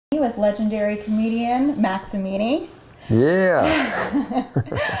with legendary comedian Max Amini. Yeah.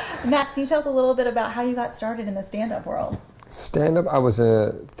 Max, can you tell us a little bit about how you got started in the stand-up world? Stand-up, I was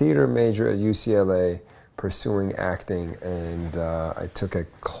a theater major at UCLA pursuing acting, and I took a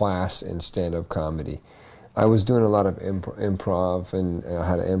class in stand-up comedy. I was doing a lot of improv, and I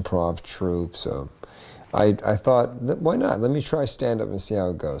had an improv troupe, so I thought, why not? Let me try stand-up and see how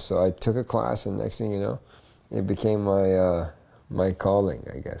it goes. So I took a class, and next thing you know, it became my calling,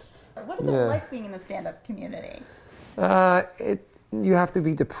 I guess. What is it like being in the stand-up community? You have to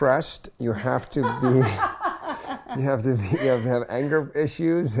be depressed. You have to be. you have to have anger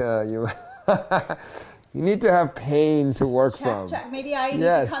issues. You need to have pain to work from. Check. Maybe I need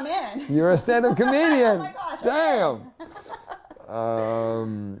to come in. You're a stand-up comedian. Oh my gosh.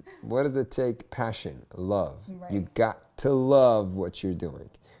 Damn. What does it take? Passion, love. Right. You got to love what you're doing.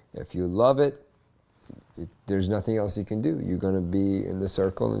 If you love it, there's nothing else you can do. You're going to be in the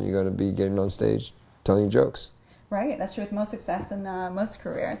circle, and you're going to be getting on stage, telling jokes. Right, that's true with most success in most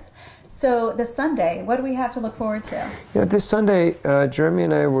careers. So this Sunday, what do we have to look forward to? Yeah, this Sunday, Jeremy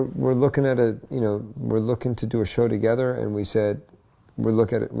and I we're looking at we're looking to do a show together, and we said we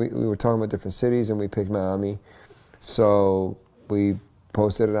were talking about different cities, and we picked Miami. So we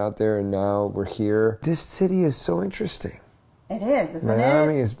posted it out there, and now we're here. This city is so interesting. It is, isn't it?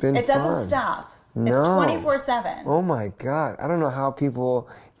 Miami has been fun. It doesn't stop. No. It's 24/7. Oh my God, I don't know how people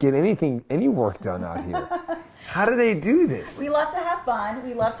get any work done out here. How do they do this? We love to have fun.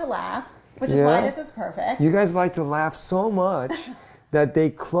 We love to laugh, which is why this is perfect. You guys like to laugh so much that they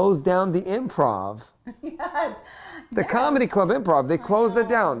closed down the improv. Yes. The comedy club improv, they closed it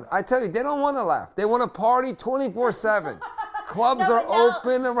down. I tell you, they don't want to laugh. They want to party 24/7. Clubs are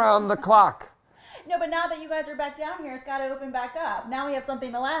open around the clock. No, but now that you guys are back down here, it's got to open back up. Now we have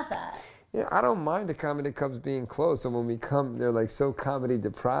something to laugh at. Yeah, I don't mind the comedy clubs being closed. So when we come, they're like so comedy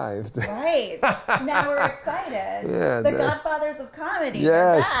deprived. Right. Now we're excited. Yeah, the Godfathers of Comedy.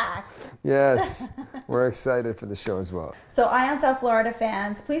 Yes. Are back. Yes. We're excited for the show as well. So Ion South Florida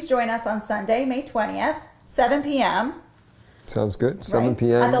fans, please join us on Sunday, May 20th, 7 p.m. Sounds good. 7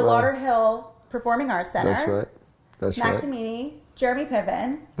 p.m. At the Lauderhill Performing Arts Center. That's right. That's Max right. Amini, Jeremy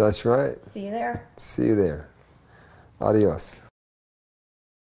Piven. That's right. See you there. See you there. Adios.